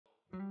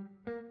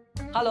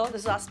Hello,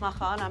 this is Asma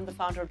Khan. I'm the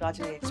founder of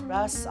Rajani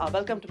Express.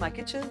 Welcome to my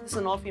kitchen. This is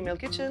an all-female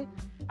kitchen,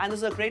 and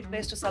this is a great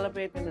place to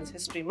celebrate Women's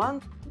History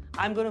Month.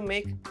 I'm going to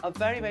make a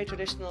very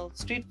traditional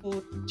street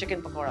food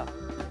chicken pakora.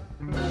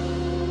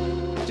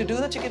 To do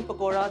the chicken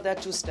pakora, there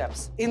are two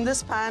steps. In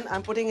this pan,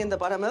 I'm putting in the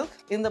buttermilk.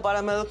 In the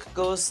buttermilk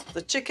goes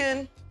the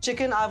chicken.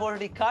 Chicken I've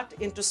already cut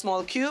into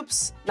small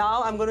cubes.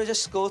 Now I'm going to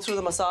just go through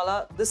the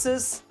masala. This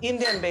is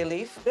Indian bay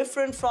leaf,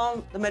 different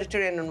from the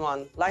Mediterranean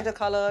one. Lighter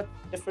colored,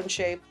 different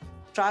shape.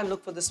 Try and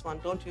look for this one.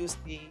 Don't use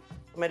the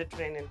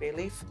Mediterranean bay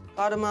leaf.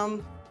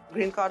 Cardamom,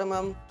 green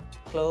cardamom,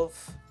 clove.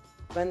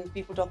 When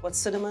people talk about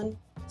cinnamon,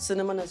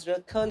 cinnamon is a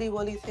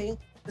curly-whirly thing.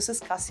 This is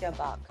cassia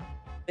bark.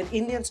 When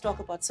Indians talk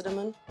about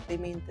cinnamon, they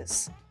mean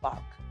this,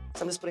 bark.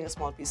 So I'm just putting a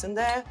small piece in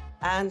there.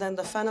 And then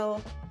the fennel,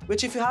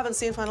 which if you haven't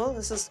seen fennel,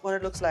 this is what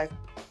it looks like.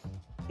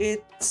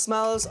 It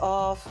smells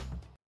of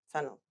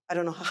fennel. I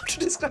don't know how to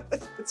describe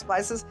it with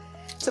spices.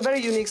 It's a very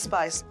unique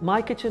spice.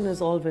 My kitchen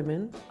is all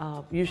women.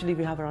 Usually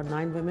we have around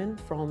 9 women,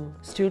 from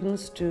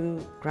students to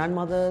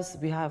grandmothers.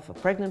 We have a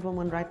pregnant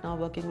woman right now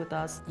working with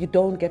us. You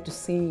don't get to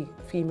see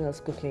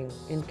females cooking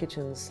in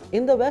kitchens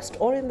in the West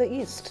or in the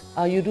East.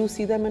 You do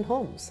see them in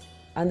homes.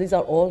 And these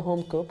are all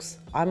home cooks.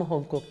 I'm a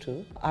home cook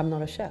too. I'm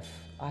not a chef.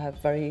 I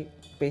have very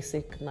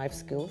basic knife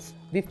skills.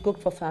 We've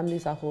cooked for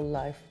families our whole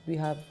life. We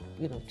have,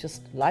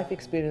 just life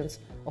experience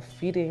of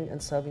feeding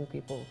and serving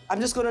people. I'm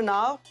just going to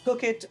now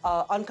cook it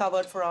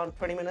uncovered for around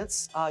 20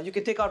 minutes. You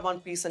can take out one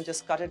piece and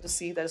just cut it to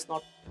see that it's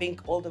not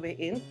pink all the way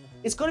in.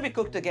 It's going to be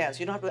cooked again, so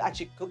you don't have to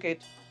actually cook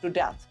it to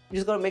death. You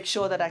just got to make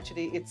sure that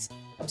actually it's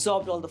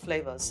absorbed all the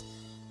flavors.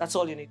 That's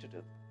all you need to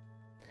do.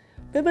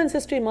 Women's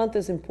History Month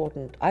is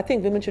important. I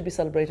think women should be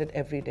celebrated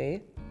every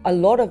day. A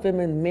lot of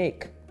women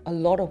make a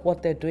lot of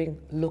what they're doing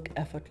look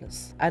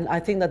effortless. And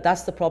I think that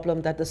that's the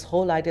problem, that this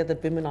whole idea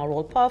that women are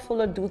all powerful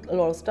and do a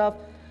lot of stuff.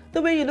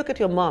 The way you look at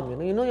your mom,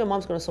 you know your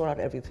mom's going to sort out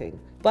everything.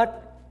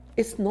 But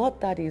it's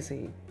not that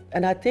easy.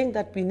 And I think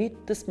that we need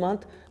this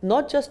month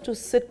not just to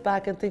sit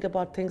back and think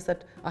about things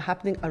that are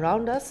happening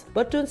around us,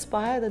 but to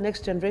inspire the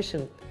next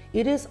generation.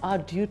 It is our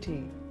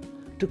duty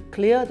to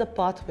clear the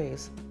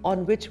pathways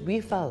on which we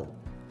fell,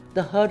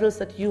 the hurdles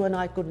that you and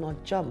I could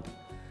not jump.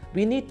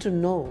 We need to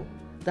know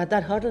that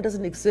that hurdle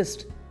doesn't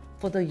exist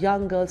for the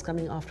young girls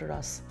coming after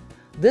us.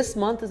 This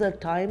month is a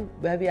time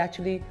where we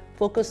actually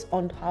focus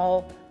on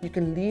how you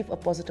can leave a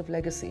positive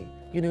legacy.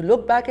 When you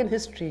look back in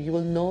history, you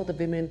will know the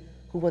women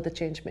who were the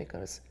change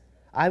makers.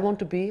 I want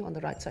to be on the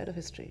right side of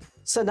history.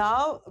 So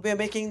now we're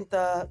making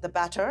the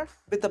batter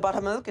with the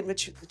buttermilk in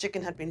which the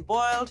chicken had been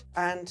boiled,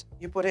 and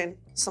you put in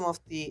some of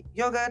the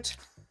yogurt.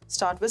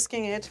 Start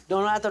whisking it.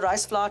 Don't add the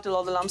rice flour till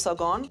all the lumps are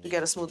gone to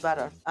get a smooth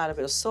batter. Add a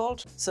bit of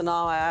salt. So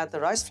now I add the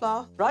rice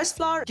flour. Rice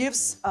flour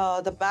gives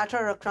the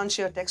batter a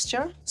crunchier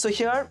texture. So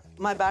here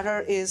my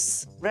batter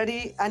is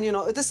ready, and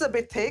this is a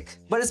bit thick,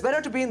 but it's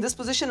better to be in this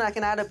position. I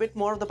can add a bit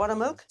more of the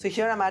buttermilk. So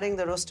here I'm adding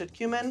the roasted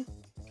cumin,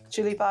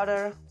 chili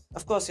powder.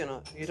 Of course,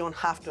 you don't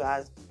have to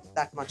add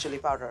that much chili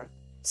powder.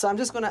 So I'm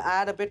just going to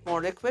add a bit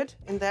more liquid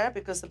in there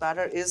because the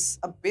batter is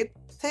a bit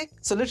thick.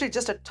 So literally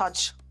just a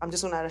touch. I'm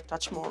just going to add a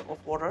touch more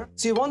of water.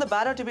 So you want the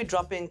batter to be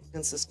dropping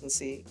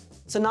consistency.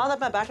 So now that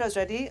my batter is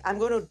ready, I'm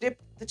going to dip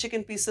the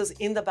chicken pieces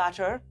in the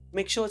batter,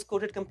 make sure it's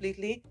coated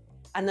completely,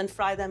 and then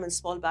fry them in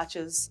small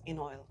batches in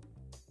oil.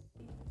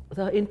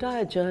 The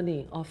entire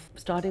journey of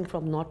starting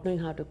from not knowing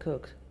how to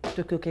cook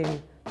to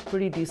cooking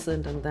pretty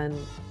decent, and then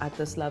at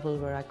this level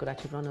where I could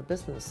actually run a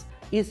business,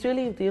 is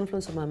really the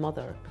influence of my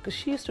mother, because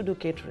she used to do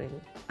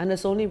catering. And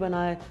it's only when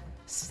I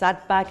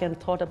sat back and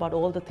thought about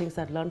all the things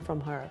I'd learned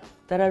from her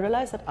that I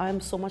realized that I am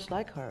so much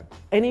like her.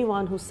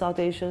 Anyone who's South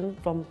Asian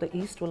from the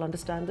East will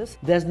understand this.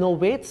 There's no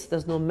weights,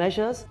 there's no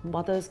measures.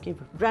 Mothers give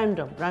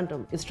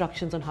random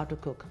instructions on how to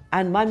cook.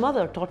 And my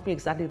mother taught me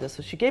exactly this.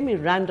 So she gave me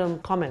random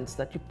comments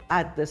that you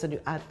add this and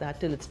you add that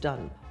till it's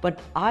done. But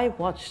I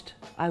watched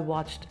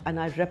and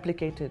I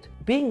replicated.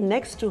 Being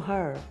next to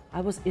her,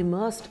 I was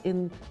immersed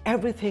in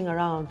everything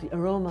around, the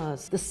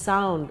aromas, the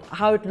sound,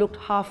 how it looked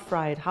half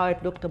fried, how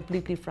it looked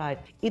completely fried.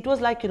 It was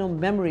like,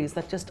 memories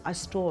that just I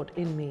stored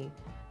in me.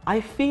 I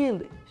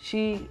feel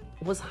she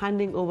was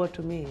handing over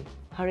to me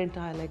her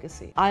entire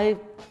legacy. I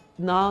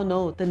now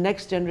know the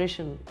next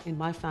generation in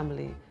my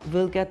family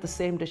will get the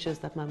same dishes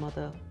that my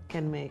mother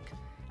can make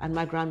and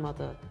my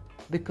grandmother,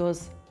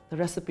 because the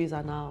recipes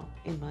are now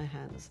in my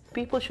hands.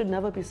 People should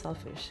never be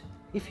selfish.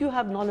 If you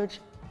have knowledge,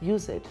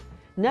 use it.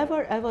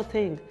 Never ever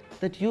think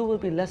that you will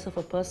be less of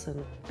a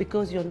person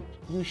because you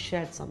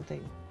shared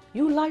something.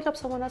 You light up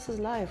someone else's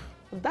life.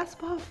 That's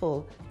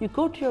powerful. You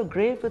go to your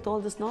grave with all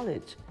this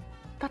knowledge.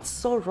 That's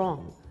so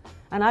wrong.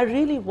 And I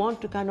really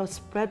want to kind of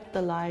spread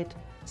the light,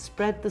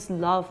 spread this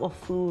love of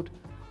food,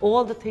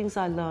 all the things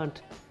I learned,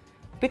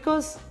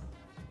 because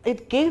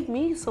it gave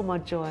me so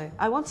much joy.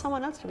 I want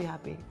someone else to be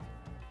happy.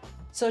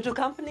 So to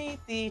accompany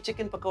the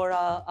chicken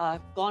pakora,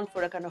 I've gone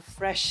for a kind of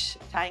fresh,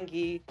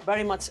 tangy,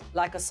 very much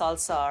like a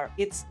salsa.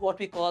 It's what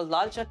we call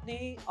lal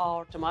chutney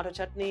or tomato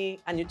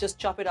chutney, and you just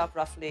chop it up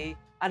roughly.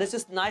 And it's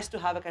just nice to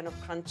have a kind of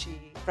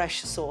crunchy,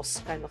 fresh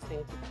sauce kind of thing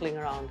to cling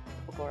around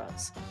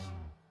pakoras.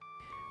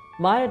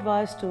 My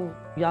advice to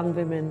young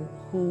women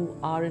who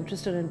are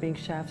interested in being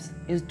chefs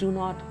is do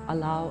not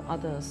allow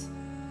others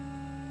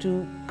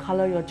to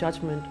color your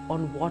judgment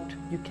on what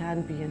you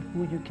can be and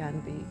who you can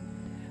be.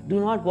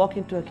 Do not walk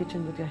into a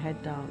kitchen with your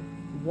head down.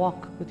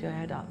 Walk with your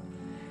head up.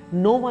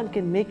 No one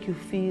can make you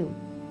feel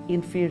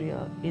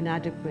inferior,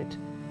 inadequate,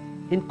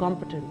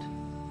 incompetent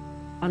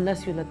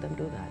unless you let them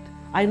do that.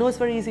 I know it's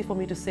very easy for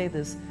me to say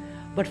this,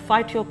 but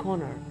fight your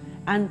corner.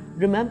 And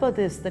remember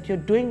this, that you're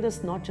doing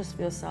this not just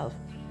for yourself,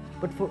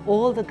 but for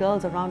all the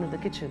girls around in the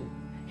kitchen.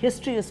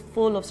 History is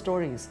full of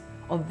stories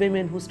of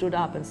women who stood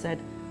up and said,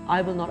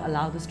 I will not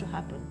allow this to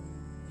happen.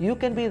 You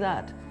can be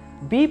that.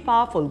 Be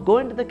powerful, go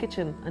into the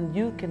kitchen, and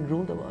you can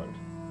rule the world.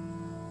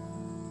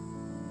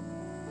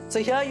 So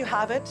here you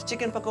have it,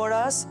 chicken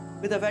pakoras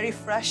with a very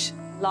fresh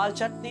lal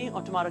chutney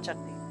or tomato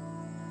chutney.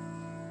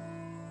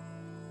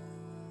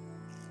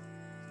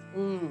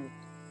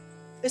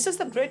 It's just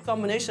a great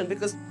combination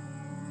because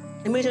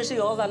immediately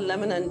all that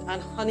lemon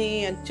and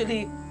honey and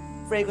chili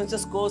fragrance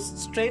just goes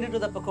straight into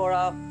the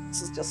pakora.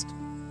 This is just,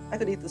 I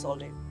could eat this all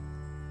day.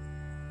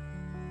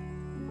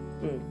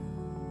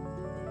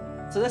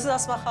 So this is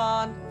Asma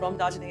Khan from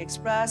Darjeeling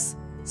Express,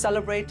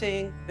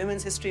 celebrating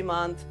Women's History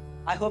Month.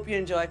 I hope you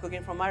enjoy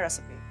cooking from my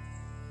recipe.